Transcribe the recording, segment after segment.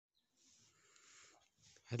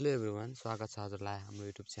Hello everyone, स्वागत छ हजुरलाई हाम्रो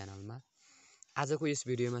युट्युब च्यानलमा। आजको यस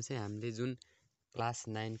भिडियोमा चाहिँ हामीले जुन क्लास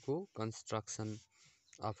 9 को कन्स्ट्रक्सन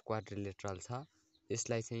अफ क्वाड्रिलेटरल छ,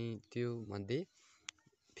 यसलाई चाहिँ त्यो मध्ये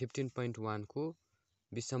 15.1 को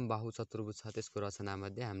विषमबाहु चतुर्भुज छ, त्यसको रचना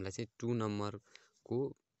मध्ये हामीलाई चाहिँ 2 नम्बरको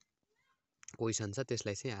क्वेशन छ,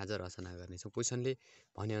 त्यसलाई चाहिँ आज रचना गर्नेछौँ। क्वेशनले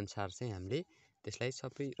भने अनुसार चाहिँ हामीले त्यसलाई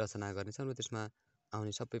सबै रचना गर्नेछौँ र त्यसमा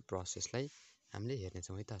आउने सबै प्रोसेसलाई हामीले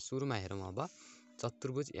हेर्नेछौँ है त। सुरुमा हेरौँ अब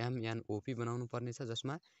चतुर्भुज एमएनओपी बनाउनु पर्ने छ,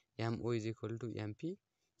 जसमा MO is equal to MP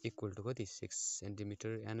equal to कति 6 centimetre,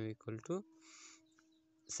 NO equal to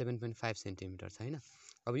 7.5 centimetre छ हैन।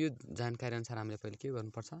 अब यो जानकारी अनुसार हामीले पहिले के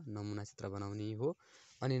गर्नुपर्छ, नमुना चित्र बनाउने हो।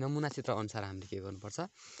 अनि नमुना चित्र अनुसार हामीले के गर्नुपर्छ,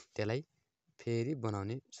 त्यसलाई फेरि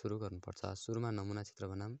बनाउने सुरु गर्नुपर्छ। सुरुमा नमुना चित्र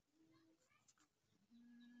बनाऊँ।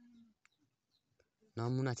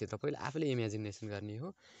 नमुना चित्र पहिले आफूले इमेजिनेसन गर्ने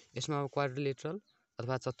हो। यसमा अब क्वाड्रिलेटरल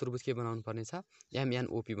अथवा चतुर्भुज के बनाउनु पर्ने छ,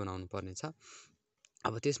 एमएनओपी बनाउनु पर्ने छ।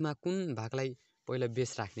 अब त्यसमा कुन भागलाई पहिला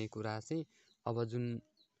बेस राख्ने कुरा चाहिँ अब जुन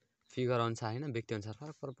फिगर अनुसार हैन, व्यक्ति अनुसार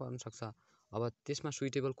फरक फरक पर्न सक्छ। अब त्यसमा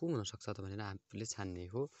सुइटेबल को हुन सक्छ त भनेर आफूले छान्ने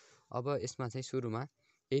हो। अब यसमा चाहिँ सुरुमा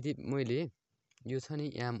यदि मैले यो छ नि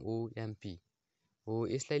एमओ एमपी हो,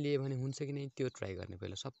 यसलाई लिए भने हुन्छ कि नै त्यो ट्राई गर्ने।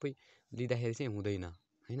 पहिला सबै लिँदाखेरि चाहिँ हुँदैन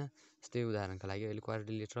हैन। जस्तै उदाहरणका लागि अहिले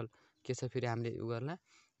क्वाड्रिलेटरल के छ, फेरि हामीले उ गर्ला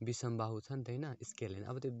विषमबाहु छ नि त हैन, स्केल हैन।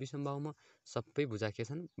 अब त्यो विषमबाहुमा सबै भुजा के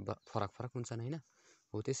छन्, फरक फरक हुन्छन् हैन।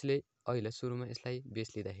 हो त्यसले अहिले सुरुमा यसलाई बेस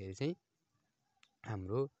लिँदाखेरि चाहिँ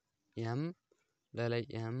हाम्रो एम ललाई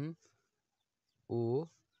एम ओ,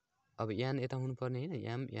 अब एन यता हुनु पर्ने हैन,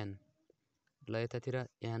 एम एन ल यतातिर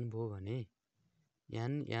एन भो भने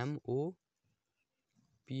एन एम ओ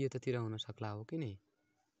पी यतातिर हुन सक्ला हो कि नै,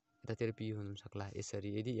 यतातिर पी हुन सक्ला। यसरी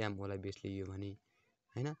यदि एम ओ लाई बेस लियो भने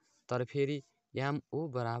हैन। तर फेरि एम ओ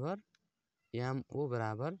बराबर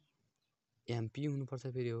एमपी हुनुपर्छ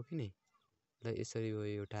फेरि, हो कि नै। ल यसरी हो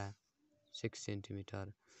एउटा 6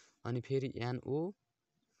 सेन्टिमिटर। अनि फेरि एनओ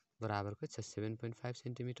बराबर कति छ, 7.5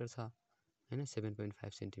 सेन्टिमिटर छ हैन,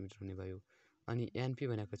 7.5 सेन्टिमिटर हुने भयो। अनि एनपी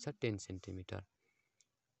भनेको छ 10 सेन्टिमिटर,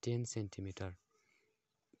 10 सेन्टिमिटर।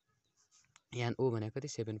 एनओ भनेको कति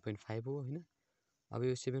 7.5 हो हैन। अब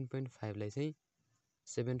यो 7.5 लाई चाहिँ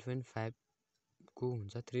 7.5 को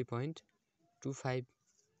हुन्छ 3.25,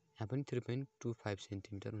 यहाँ पनि 3.25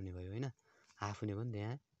 सेन्टिमिटर हुने भयो हैन। हाफ हुने भयो नि त,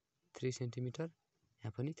 यहाँ 3 सेन्टिमिटर,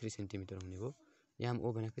 यहाँ पनि 3 सेन्टिमिटर हुने भयो।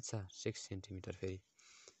 एमओ भनेको छ 6 सेन्टिमिटर। फेरि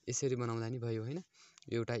यसरी बनाउँदा नि भयो हैन।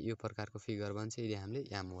 एउटा यो प्रकारको फिगर बन्छ यदि हामीले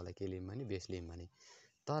एमओ लाई के लियौँ भने बेस लियौँ भने।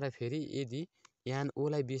 तर फेरि यदि एनओ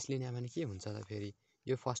लाई बेस लिने भने के हुन्छ त, फेरि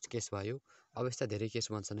यो फर्स्ट केस भयो। अब यस्ता धेरै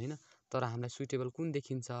केस बन्छन् हैन, तर हामीलाई सुइटेबल कुन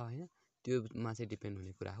देखिन्छ हैन, त्योमा चाहिँ डिपेन्ड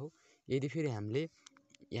हुने कुरा हो। यदि फेरि हामीले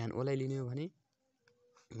एनओ लाई लिने हो भने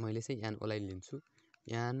मैले चाहिँ एनओ लाई लिन्छु,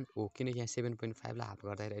 एनओ, किनकि यहाँ 7.5 लाई हाफ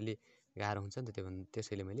गर्दाखेरि अहिले गाह्रो हुन्छ नि त,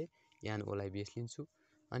 त्यसैले मैले एनओ लाई बेस लिन्छु।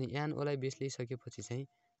 अनि एनओ लाई बेस लिइसकेपछि चाहिँ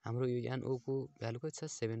हाम्रो यो एनओ को भ्यालु कति छ,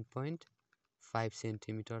 7.5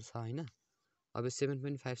 सेन्टिमिटर छ हैन। अब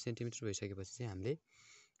 7.5 सेन्टिमिटर भइसकेपछि चाहिँ हामीले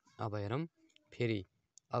अब हेरौँ फेरि।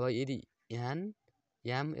 अब यदि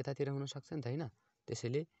एम यतातिर हुन सक्छ नि त हैन,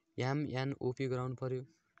 त्यसैले एमएनओपी गराउनु पर्यो।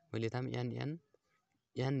 मैले यता पनि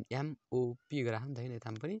एमओपी गराएको नि त हैन,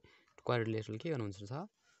 यता पनि क्वाड्रिलेटरल के गर्नुहुन्छ छ,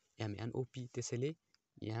 एमएनओपी। त्यसैले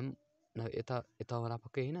एम यतावाला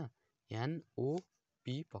पक्कै हैन,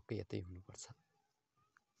 एनओपी पक्कै यतै हुनुपर्छ।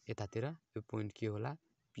 यतातिर यो पोइन्ट के होला,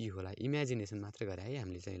 पी होला। इमेजिनेसन मात्रै गरे है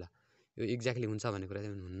हामीले चाहिँ। ल यो एक्ज्याक्टली हुन्छ भन्ने कुरा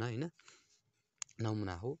चाहिँ हुन्न हैन,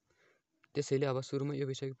 नमुना हो। त्यसैले अब सुरुमा यो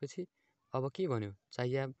भइसकेपछि अब के भन्यो,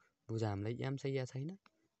 चाहिया भुजा हामीलाई एम चाहिया छैन।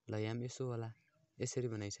 ल एम यसो होला। यसरी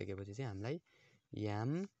बनाइसकेपछि चाहिँ हामीलाई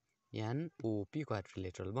एमएनओपी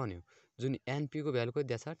क्वाड्रिलेटरल बन्यो। जुन एनपी को भ्यालु कति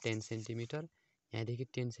दिएको छ, 10 सेन्टिमिटर, यहाँदेखि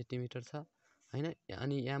 10 सेन्टिमिटर छ हैन।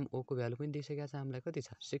 अनि एमओ को भ्यालु पनि दिइसकेको छ हामीलाई, कति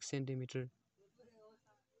छ 6 सेन्टिमिटर।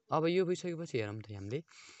 अब यो भइसकेपछि हेरौँ त हामीले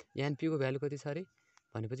एनपी को भ्यालु कति छ अरे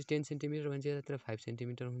भनेपछि 10 सेन्टिमिटर भनेपछि यतातिर 5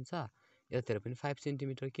 सेन्टिमिटर हुन्छ, यतातिर पनि 5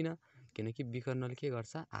 सेन्टिमिटर। किनकि विकर्णले के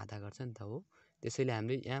गर्छ, आधा गर्छ नि त हो। त्यसैले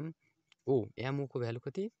हामीले एमओ को भ्यालु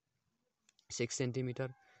कति 6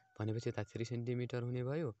 सेन्टिमिटर भनेपछि यता 3 सेन्टिमिटर हुने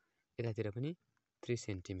भयो, यतातिर पनि 3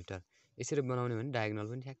 सेन्टिमिटर। यसरी बनाउने भने डायगोनल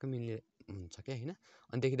पनि ठ्याक्क मिल्ने हुन्छ क्या हैन।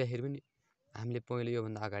 अनि देखिँदाखेरि पनि हामीले पहिले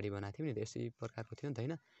योभन्दा अगाडि बनाएको थियौँ नि, यसै प्रकारको थियो नि त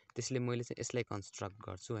हैन। त्यसले मैले चाहिँ यसलाई कन्स्ट्रक्ट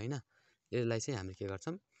गर्छु हैन। यसलाई चाहिँ हामीले के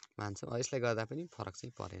गर्छौँ, मान्छौँ। यसलाई गर्दा पनि फरक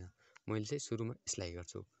चाहिँ परेन, मैले चाहिँ सुरुमा यसलाई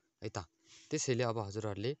गर्छु है त। त्यसैले अब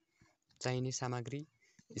हजुरहरूले चाहिने सामग्री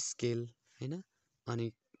स्केल हैन, अनि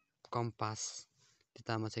कम्पास,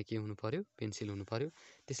 त्यतामा चाहिँ के हुनु पर्यो, पेन्सिल हुनु पर्यो।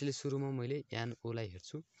 त्यसैले सुरुमा मैले एनओ लाई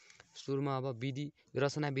हेर्छु। सुरुमा अब विधि,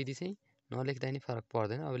 रचना विधि चाहिँ नलेख्दा नि फरक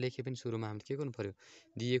पर्दैन। अब लेखे पनि सुरुमा हामीले के गर्नु पर्यो,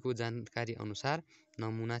 दिएको जानकारी अनुसार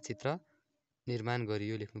नमुना चित्र निर्माण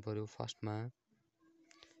गरियो लेख्नु पर्यो फर्स्टमा।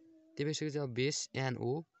 त्यो भइसकेपछि अब बेस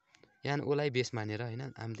एनओलाई बेस मानेर हैन,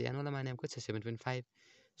 हामीले एनओलाई माने कति छ 7.5,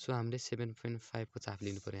 सो हामीले 7.5 को चाप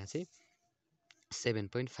लिनु पर्यो। यहाँ चाहिँ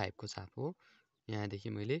 7.5 को चाप हो, यहाँदेखि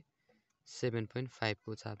मैले 7.5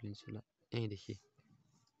 को चाप लिन्छु ल, यहीँदेखि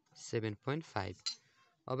 7.5।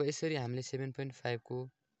 अब यसरी हामीले 7.5 को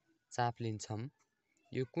चाप लिन्छौँ।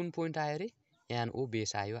 यो कुन पोइन्ट आयो रे, एनओ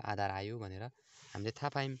बेस आयो, आधार आयो भनेर हामीले थाहा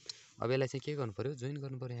पायौँ। अब यसलाई चाहिँ के गर्नु पर्यो, जोइन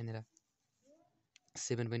गर्नु पर्यो यहाँनिर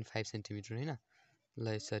 7.5 सेन्टिमिटर हैन। ल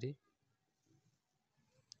यसरी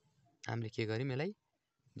हामीले के गर्यौँ, यसलाई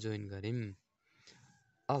जोइन गर्यौँ।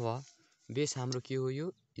 अब बेस हाम्रो के हो,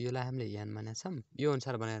 योलाई हामीले एन मानेका छौँ, यो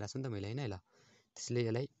अनुसार बनाइरहेको छु नि त मैले हैन ल, त्यसले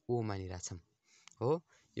यसलाई ओ मानिरहेको छौँ हो।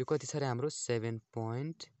 यो कति छ रे हाम्रो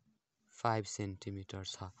 7.5 सेन्टिमिटर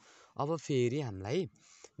छ। अब फेरि हामीलाई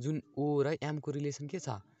जुन ओ र एमको रिलेसन के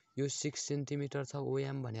छ, यो 6 सेन्टिमिटर छ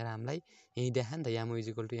ओएम भनेर हामीलाई यही देखा नि त, MO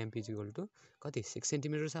equal to MP equal to कति 6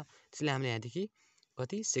 सेन्टिमिटर छ। त्यसले हामीले यहाँदेखि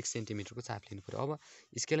कति 6 सेन्टिमिटरको चाप लिनु पर्यो। अब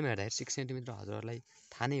स्केलमा हेर्दाखेरि 6 सेन्टिमिटर हजुरहरूलाई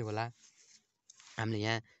थाहा नै होला, हामीले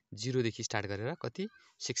यहाँ 0 देखि स्टार्ट गरेर कति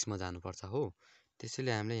 6 मा जानुपर्छ हो।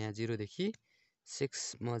 त्यसैले हामीले यहाँ 0 देखि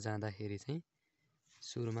 6 मा जाँदाखेरि चाहिँ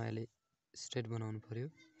सुरुमा यसले स्ट्रेट बनाउनु पर्यो।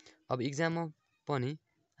 अब इक्जाममा पनि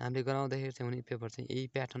हामीले गराउँदाखेरि चाहिँ हुने पेपर चाहिँ यही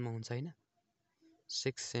प्याटर्नमा हुन्छ हैन,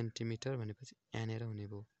 6 सेन्टिमिटर भनेपछि यहाँनिर हुने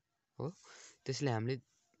भयो हो। त्यसले हामीले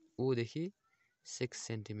ओ देखि 6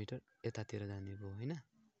 सेन्टिमिटर यतातिर जाने भयो हैन।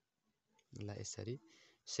 ल यसरी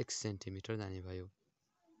 6 सेन्टिमिटर जाने भयो।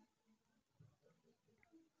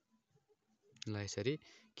 ल यसरी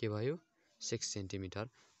के भयो, 6 सेन्टिमिटर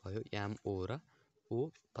भयो। एम ओ र ओ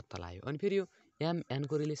पत्ता लाग्यो। अनि फेरि यो एम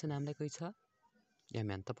एनको रिलेसन हामीलाई कति छ,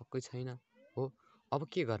 एम एन त पक्कै छैन हो। अब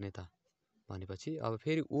के गर्ने त भनेपछि अब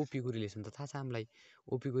फेरि ओपी को रिलेसन त थाहा छ हामीलाई,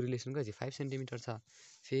 ओपी को रिलेसन कति 5 सेन्टिमिटर छ।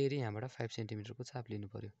 फेरि यहाँबाट 5 सेन्टिमिटरको चाप लिनु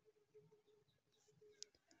पर्यो।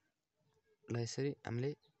 ल यसरी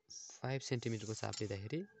हामीले 5 सेन्टिमिटरको चाप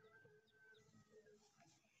लिँदाखेरि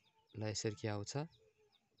ल यसरी के आउँछ,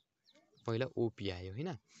 पहिला ओपी आयो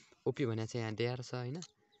हैन। ओपी भने चाहिँ यहाँ देयर छ हैन,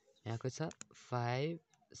 यहाँको छ 5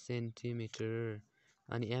 सेन्टिमिटर,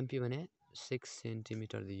 अनि एमपी भने 6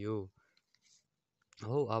 सेन्टिमिटर दियो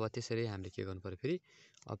हो। अब त्यसरी हामीले के गर्नु पर्यो, फेरि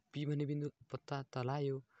अब पी भन्ने बिन्दु पत्ता त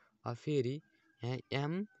लाग्यो। अब फेरि यहाँ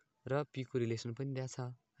एम र पी को रिलेसन पनि दिएको छ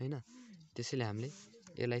हैन। त्यसैले हामीले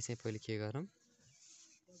यसलाई चाहिँ पहिले के गरौँ,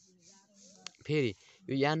 फेरि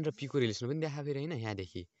यो एन र पी को रिलेसन पनि देखा फेरि हैन।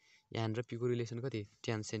 यहाँदेखि एन र पी को रिलेसन कति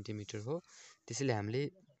 10 सेन्टिमिटर हो। त्यसैले हामीले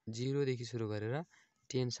 0 देखि सुरु गरेर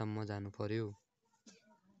 10 सम्म जानु पर्यो,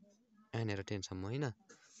 यहाँनिर 10 सम्म हैन।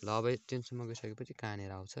 ल अब 10 सम्म गइसकेपछि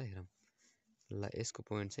कहाँनिर आउँछ हेरौँ। ल यसको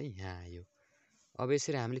पोइन्ट चाहिँ यहाँ आयो। अब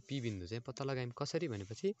यसरी हामीले पी बिन्दु चाहिँ पत्ता लगायौँ। कसरी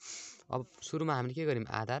भनेपछि अब सुरुमा हामीले के गर्यौँ,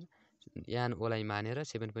 आधार एन ओलाई मानेर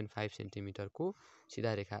 7.5 सेन्टिमिटरको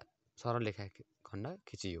सिधा रेखा सरल रेखाखण्ड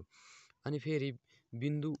खिचियो। अनि फेरि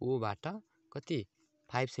बिन्दु ओबाट कति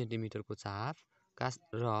 5 सेन्टिमिटरको चाप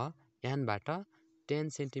र एनबाट 10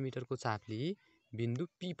 सेन्टिमिटरको चाप लिई बिन्दु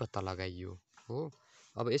पी पत्ता लगाइयो हो।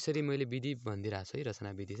 अब यसरी मैले विधि भनिदिइरहेको छु है,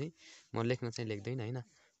 रचना विधि चाहिँ म लेख्न चाहिँ लेख्दैन हैन,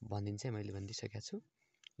 भनिदिनु चाहिँ मैले भनिदिइसकेको छु।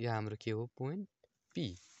 यो हाम्रो के हो, पोइन्ट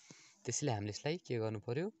पी। त्यसैले हामीले यसलाई के गर्नु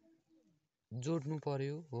पर्यो, जोड्नु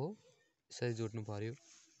पर्यो हो। यसरी जोड्नु पर्यो।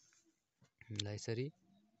 ल यसरी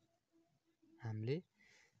हामीले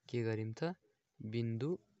के गर्यौँ त,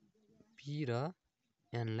 बिन्दु पी र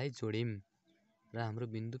एनलाई जोड्यौँ र हाम्रो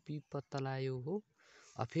बिन्दु पी पत्ता लाग्यो हो।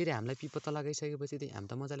 अब फेरि हामीलाई पी पत्ता लगाइसकेपछि त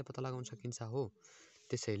हामी त मजाले पत्ता लगाउन सकिन्छ हो।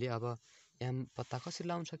 त्यसैले अब एम पत्ता कसरी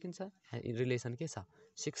लगाउन सकिन्छ, रिलेसन के छ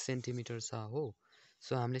 6 सेन्टिमिटर छ हो।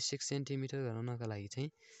 सो हामीले 6 सेन्टिमिटर गराउनका लागि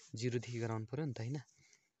चाहिँ 0 देखि गराउनु पर्यो नि त हैन।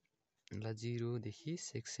 ल 0 देखि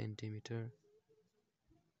 6 सेन्टिमिटर,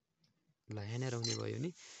 ल यहाँनिर हुने भयो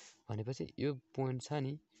नि। भनेपछि यो पोइन्ट छ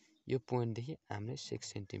नि, यो पोइन्टदेखि हामीले 6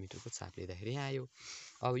 सेन्टिमिटरको चाप लिँदाखेरि यहाँ आयो।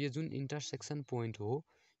 अब यो जुन इन्टरसेक्सन पोइन्ट हो,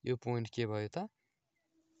 यो पोइन्ट के भयो त,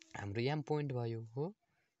 हाम्रो एम पोइन्ट भयो हो।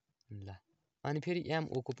 ल अनि फेरि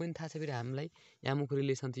एमओको पनि थाहा छ फेरि हामीलाई, एमओको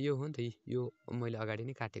रिलेसन त यो हो नि त, यो मैले अगाडि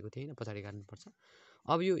नै काटेको थिएँ हैन, पछाडि काट्नुपर्छ।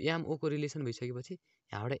 अब यो एमओको रिलेसन भइसकेपछि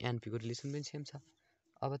यहाँबाट एनपीको रिलेसन पनि सेम छ।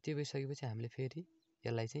 अब त्यो भइसकेपछि हामीले फेरि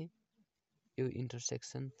यसलाई चाहिँ यो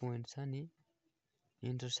इन्टरसेक्सन पोइन्ट छ नि,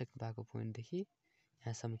 इन्टरसेक्ट भएको पोइन्टदेखि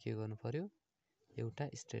यहाँसम्म के गर्नु पर्यो, एउटा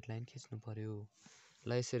स्ट्रेट लाइन खिच्नु पर्यो।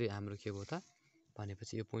 ल यसरी हाम्रो के भयो त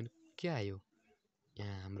भनेपछि यो पोइन्ट के आयो,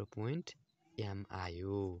 यहाँ हाम्रो पोइन्ट एम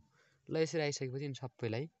आयो। ल यसरी आइसकेपछि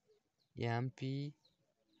सबैलाई एमपी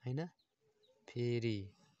हैन, फेरि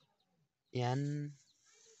एन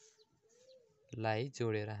लाई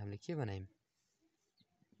जोडेर हामीले के बनायौँ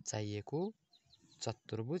चाहिएको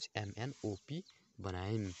चतुर्भुज एमएनओपी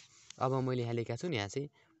बनायौँ। अब मैले यहाँ लेखेको छु नि, यहाँ चाहिँ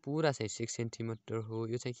पुरा चाहिँ 6 सेन्टिमिटर हो।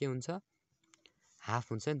 यो चाहिँ के हुन्छ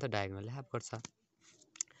हाफ हुन्छ नि त, डायगोनलले हाफ गर्छ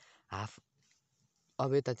हाफ।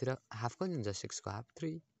 अब यतातिर हाफ कति हुन्छ 6 को हाफ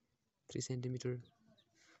 3 सेन्टिमिटर।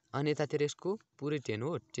 अनि यतातिर यसको पुरै 10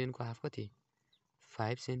 हो, 10 को हाफ कति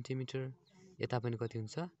 5 सेन्टिमिटर। यता पनि कति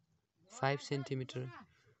हुन्छ 5 सेन्टिमिटर।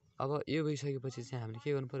 अब यो भइसकेपछि चाहिँ हामीले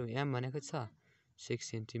के गर्नु पर्यो, एम भनेको छ 6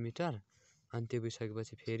 सेन्टिमिटर। अनि त्यो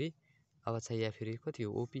भइसकेपछि फेरि अब चाहिँ यहाँ फेरि कति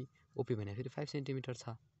हो ओपी भने फेरि 5 सेन्टिमिटर छ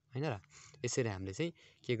हैन र। यसरी हामीले चाहिँ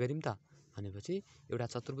के गर्यौँ त भनेपछि एउटा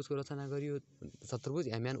चतुर्भुजको रचना गरियो, चतुर्भुज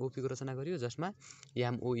एमएनओपी को रचना गरियो, जसमा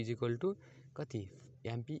एमओ इज इक्वल टु कति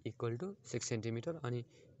एमपी इक्वल टु 6 सेन्टिमिटर अनि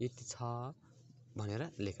यति छ भनेर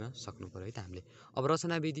लेख्न सक्नु पर्यो है त हामीले। अब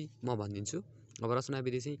रचना विधि म भनिदिन्छु। अब रचना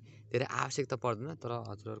विधि चाहिँ धेरै आवश्यक त पर्दैन, तर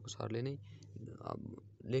हजुरहरूको सरले नै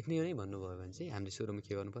लेख्ने नै भन्नुभयो भने चाहिँ हामीले सुरुमा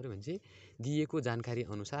के गर्नु पर्यो भने चाहिँ दिएको जानकारी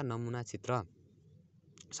अनुसार नमुना चित्र,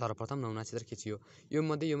 सर्वप्रथम नमुना चित्र खिचियो। यो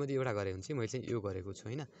मध्ये एउटा गरे भने चाहिँ मैले चाहिँ यो गरेको छु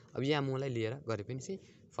हैन। अब यहाँ मलाई लिएर गरे पनि चाहिँ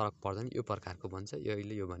फरक पर्दैन, यो प्रकारको बन्छ,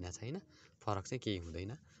 यसले यो भनेको छ हैन, फरक चाहिँ केही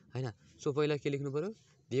हुँदैन हैन। सो पहिला के लेख्नु पर्यो,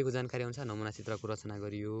 दिएको जानकारी अनुसार नमुना चित्रको रचना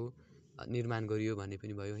गरियो, निर्माण गरियो भन्ने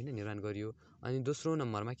पनि भयो हैन, निर्माण गरियो। अनि दोस्रो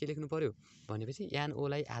नम्बरमा के लेख्नु पर्यो भनेपछि एनओ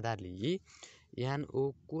लाई आधार लिई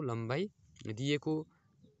एनओ को लम्बाइ दिएको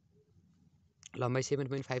लम्बाइ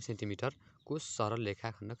 7.5 सेन्टिमिटर को सरल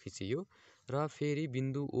रेखाखण्ड खिचियो र फेरि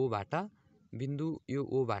बिन्दु ओबाट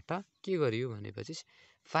के गरियो भनेपछि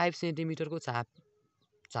 5 सेन्टिमिटरको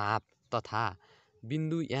चाप तथा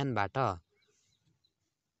बिन्दु एनबाट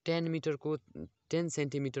 10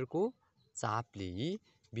 सेन्टिमिटरको चाप लिई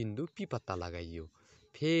बिन्दु पी पत्ता लगाइयो।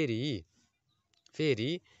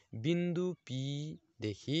 फेरि बिन्दु पी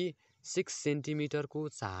देखि 6 सेन्टिमिटरको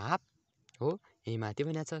चाप हो, यही माथि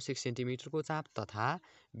भनेको छ 6 सेन्टिमिटरको चाप तथा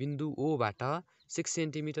बिन्दु ओबाट 6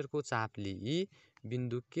 सेन्टिमिटरको चाप लिई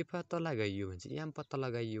बिन्दु के पत्ता लगाइयो भने चाहिँ एम पत्ता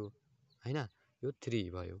लगाइयो हैन। यो 3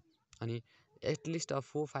 भयो। अनि एटलिस्ट अब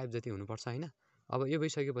 4 5 जति हुनुपर्छ हैन। अब यो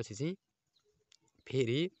भइसकेपछि चाहिँ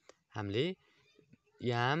फेरि हामीले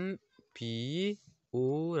एम पी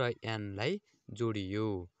ओ र एन लाई जोडियो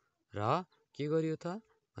र के गरियो त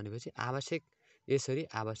भनेपछि यसरी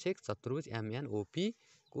आवश्यक चतुर्भुज एमएनओपी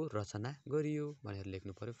को रचना गरियो भनेर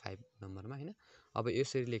लेख्नु पर्यो 5 नम्बरमा हैन। अब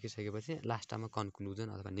यसरी लेखिसकेपछि लास्टमा कन्क्लुजन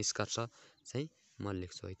अथवा निष्कर्ष चाहिँ म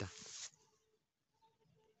लेख्छु है त।